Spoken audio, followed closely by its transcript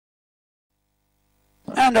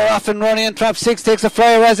And they're off and running, and Trap 6 takes a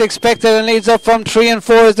flyer as expected and leads up from 3 and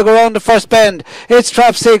 4 as they go around the first bend. It's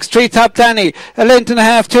Trap 6, 3 top Danny, a length and a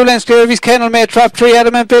half, 2 lengths clear of his kennel mate, Trap 3,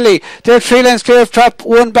 Adam and Billy. They're 3 lengths clear of Trap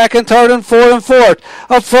 1 back in third and 4 and fourth.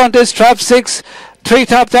 Up front is Trap 6, 3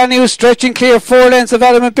 top Danny, who's stretching clear 4 lengths of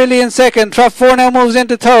Adam and Billy in second. Trap 4 now moves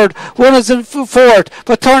into third. 1 is in fourth,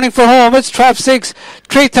 but turning for home, it's Trap 6,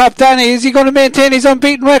 3 top Danny. Is he going to maintain his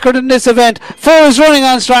unbeaten record in this event? 4 is running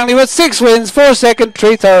on strongly with 6 wins, 4 second,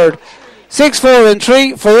 3 third. 6, 4 and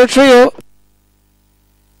 3 for your trio.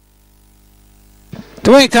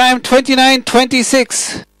 The winning time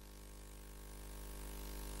 29.26.